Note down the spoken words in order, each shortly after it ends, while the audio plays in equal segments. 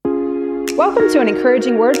Welcome to an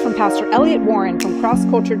encouraging word from Pastor Elliott Warren from Cross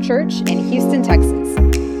Culture Church in Houston, Texas.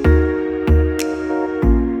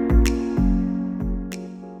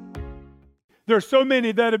 There are so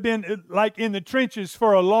many that have been like in the trenches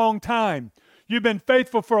for a long time. You've been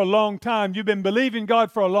faithful for a long time. You've been believing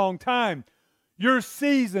God for a long time. Your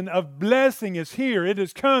season of blessing is here. It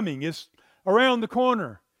is coming. It's around the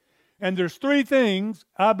corner. And there's three things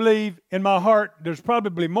I believe in my heart. There's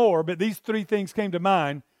probably more, but these three things came to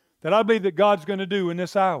mind that I believe that God's going to do in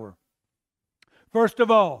this hour. First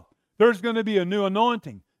of all, there's going to be a new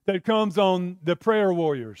anointing that comes on the prayer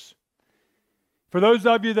warriors. For those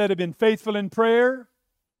of you that have been faithful in prayer,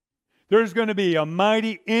 there's going to be a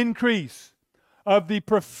mighty increase of the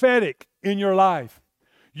prophetic in your life.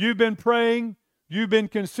 You've been praying, you've been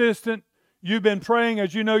consistent, you've been praying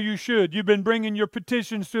as you know you should. You've been bringing your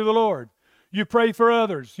petitions to the Lord. You pray for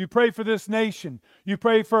others. You pray for this nation. You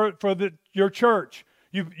pray for your church.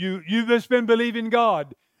 You've just been believing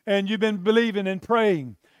God, and you've been believing and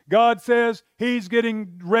praying. God says He's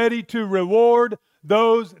getting ready to reward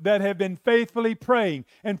those that have been faithfully praying.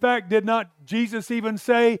 In fact, did not Jesus even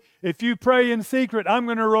say, if you pray in secret, I'm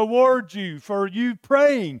going to reward you for you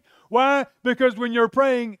praying? Why? Because when you're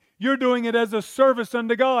praying, you're doing it as a service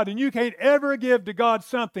unto God, and you can't ever give to God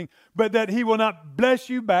something but that He will not bless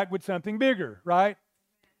you back with something bigger, right?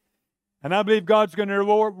 And I believe God's going to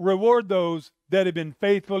reward those that have been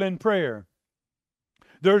faithful in prayer.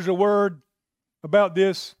 There's a word about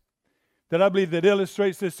this that I believe that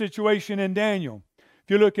illustrates the situation in Daniel.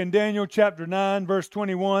 If you look in Daniel chapter 9, verse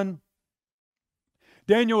 21,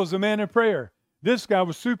 Daniel was a man of prayer. This guy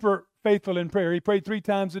was super faithful in prayer. He prayed 3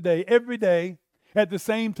 times a day, every day, at the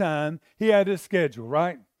same time. He had his schedule,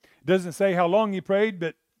 right? Doesn't say how long he prayed,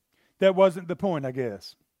 but that wasn't the point, I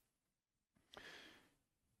guess.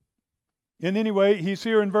 And anyway, he's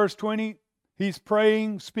here in verse 20. He's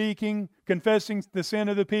praying, speaking, confessing the sin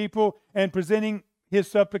of the people, and presenting his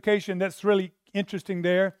supplication. That's really interesting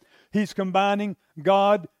there. He's combining,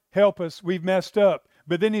 God, help us, we've messed up.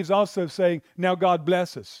 But then he's also saying, now God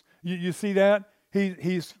bless us. You see that?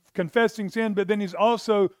 He's confessing sin, but then he's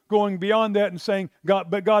also going beyond that and saying,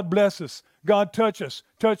 God bless us. God touch us.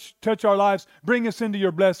 Touch our lives. Bring us into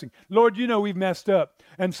your blessing. Lord, you know we've messed up.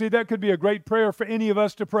 And see, that could be a great prayer for any of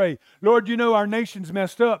us to pray. Lord, you know our nation's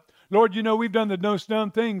messed up. Lord, you know we've done the most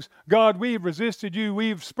dumb things. God, we've resisted you.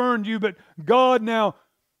 We've spurned you. But God, now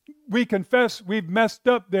we confess we've messed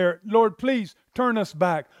up there. Lord, please turn us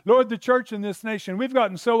back. Lord, the church in this nation, we've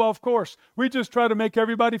gotten so off course. We just try to make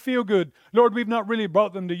everybody feel good. Lord, we've not really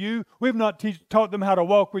brought them to you. We've not taught them how to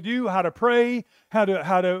walk with you, how to pray, how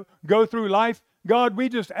to go through life. God, we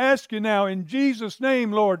just ask you now in Jesus'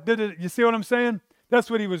 name, Lord. You see what I'm saying? That's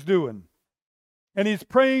what he was doing. And he's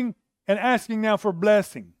praying and asking now for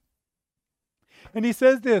blessing. And he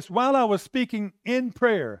says this, while I was speaking in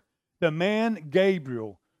prayer, the man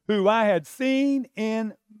Gabriel, who I had seen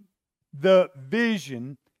in the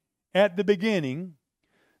vision at the beginning,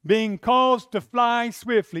 being caused to fly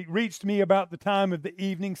swiftly, reached me about the time of the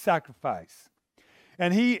evening sacrifice.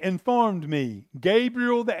 And he informed me,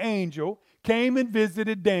 Gabriel the angel came and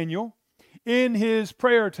visited Daniel in his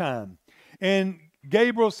prayer time. And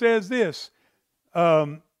Gabriel says this,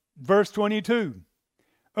 verse 22,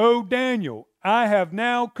 O Daniel, I have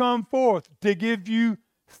now come forth to give you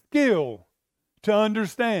skill to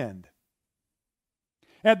understand.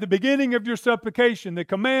 At the beginning of your supplication, the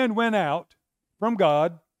command went out from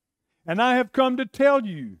God, and I have come to tell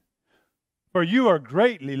you, for you are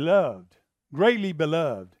greatly loved, greatly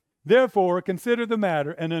beloved. Therefore, consider the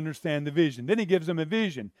matter and understand the vision. Then he gives them a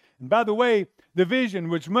vision. And by the way, the vision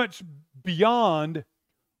was much beyond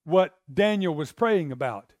what Daniel was praying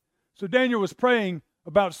about. So Daniel was praying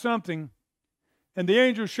about something, and the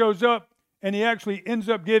angel shows up, and he actually ends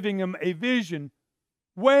up giving him a vision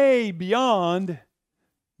way beyond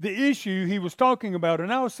the issue he was talking about.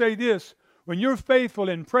 And I will say this, when you're faithful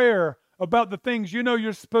in prayer about the things you know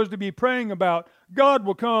you're supposed to be praying about, God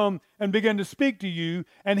will come and begin to speak to you,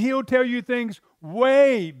 and he'll tell you things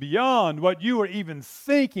way beyond what you were even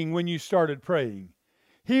thinking when you started praying.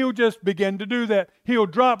 He'll just begin to do that. He'll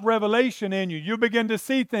drop revelation in you. You'll begin to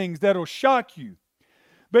see things that'll shock you.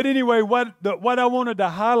 But anyway, what I wanted to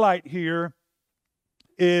highlight here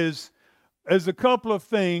is a couple of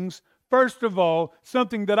things. First of all,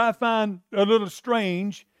 something that I find a little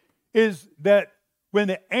strange is that when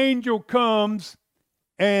the angel comes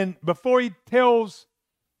and before he tells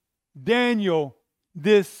Daniel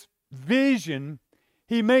this vision,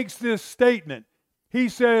 he makes this statement. He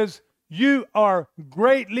says, you are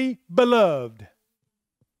greatly beloved.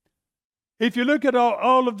 If you look at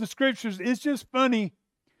all of the scriptures, it's just funny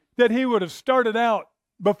that he would have started out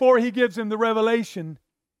before he gives him the revelation,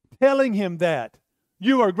 telling him that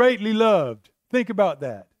you are greatly loved. Think about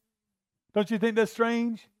that. Don't you think that's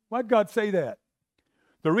strange? Why'd God say that?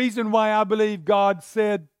 The reason why I believe God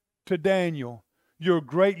said to Daniel, you're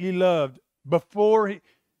greatly loved, before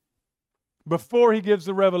he gives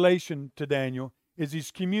the revelation to Daniel, is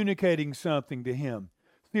he's communicating something to him.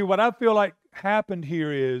 See, what I feel like happened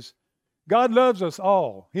here is God loves us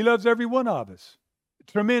all. He loves every one of us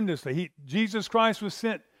tremendously. Jesus Christ was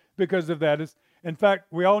sent because of that. In fact,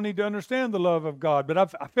 we all need to understand the love of God. But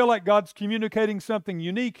I feel like God's communicating something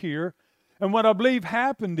unique here. And what I believe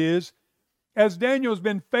happened is, as Daniel's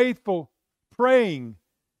been faithful praying,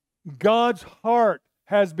 God's heart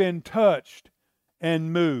has been touched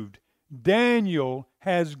and moved. Daniel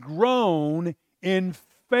has grown in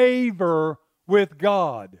favor with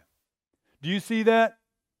God. Do you see that?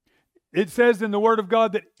 It says in the Word of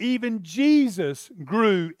God that even Jesus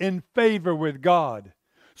grew in favor with God.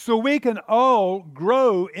 So we can all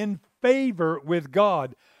grow in favor with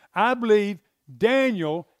God. I believe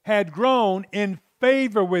Daniel had grown in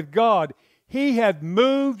favor with God. He had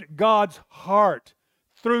moved God's heart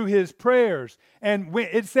through his prayers. And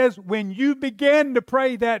it says, when you began to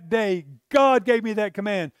pray that day, God gave me that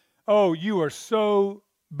command. Oh, you are so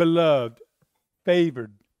beloved,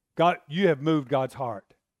 favored. God, you have moved God's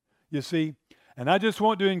heart. You see? And I just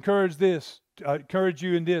want to encourage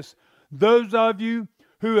you in this. Those of you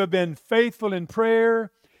who have been faithful in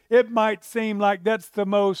prayer, it might seem like that's the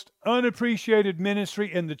most unappreciated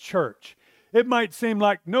ministry in the church. It might seem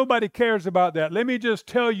like nobody cares about that. Let me just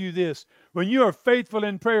tell you this. When you are faithful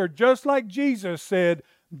in prayer, just like Jesus said,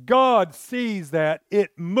 God sees that.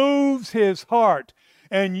 It moves his heart.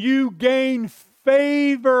 And you gain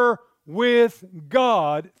favor with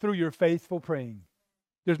God through your faithful praying.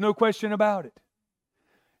 There's no question about it.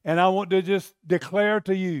 And I want to just declare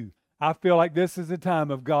to you, I feel like this is a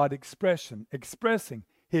time of God expressing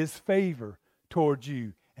his favor towards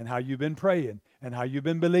you and how you've been praying and how you've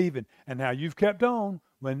been believing and how you've kept on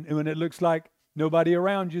when it looks like nobody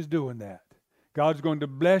around you is doing that. God's going to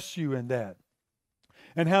bless you in that.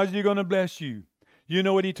 And how's he going to bless you? You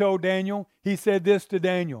know what he told Daniel? He said this to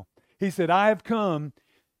Daniel. He said, I have come.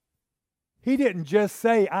 He didn't just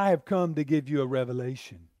say, I have come to give you a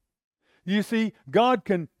revelation. You see, God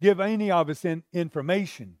can give any of us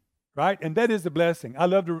information, right? And that is a blessing. I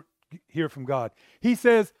love to hear from God. He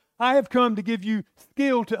says, I have come to give you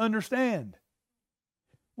skill to understand.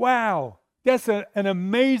 Wow, that's an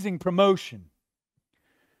amazing promotion.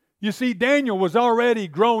 You see, Daniel was already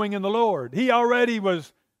growing in the Lord. He already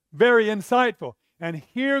was very insightful. And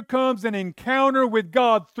here comes an encounter with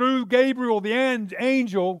God through Gabriel, the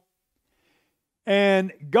angel.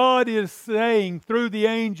 And God is saying through the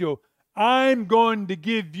angel, I'm going to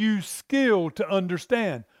give you skill to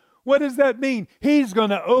understand. What does that mean? He's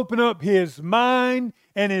going to open up his mind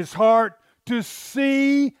and his heart to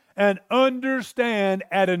see and understand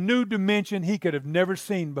at a new dimension he could have never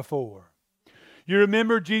seen before. You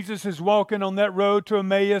remember Jesus is walking on that road to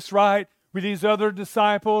Emmaus, right, with these other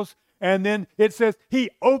disciples. And then it says he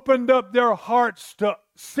opened up their hearts to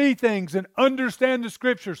see things and understand the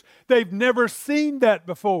scriptures. They've never seen that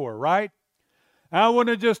before, right? I want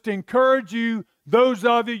to just encourage you, those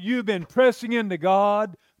of you, you've been pressing into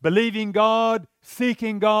God, believing God,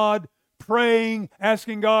 seeking God, praying,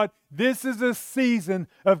 asking God. This is a season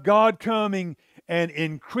of God coming and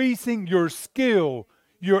increasing your skill,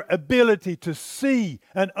 your ability to see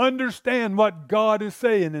and understand what God is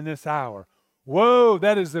saying in this hour. Whoa,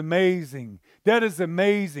 that is amazing. That is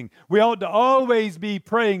amazing. We ought to always be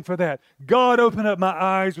praying for that. God, open up my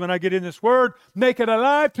eyes when I get in this word. Make it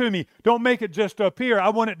alive to me. Don't make it just up here. I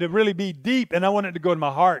want it to really be deep and I want it to go to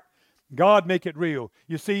my heart. God, make it real.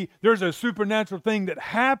 You see, there's a supernatural thing that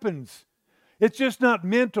happens. It's just not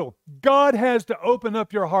mental. God has to open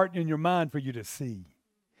up your heart and your mind for you to see.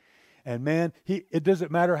 And man, it doesn't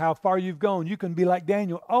matter how far you've gone. You can be like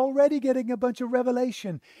Daniel, already getting a bunch of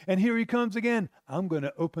revelation. And here he comes again. I'm going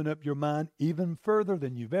to open up your mind even further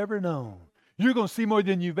than you've ever known. You're going to see more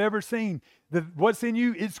than you've ever seen. What's in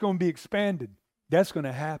you, it's going to be expanded. That's going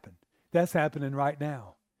to happen. That's happening right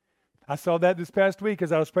now. I saw that this past week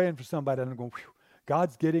as I was praying for somebody. And I'm going, whew,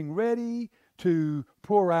 God's getting ready to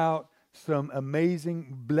pour out some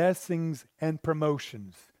amazing blessings and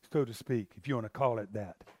promotions, so to speak, if you want to call it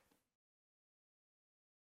that.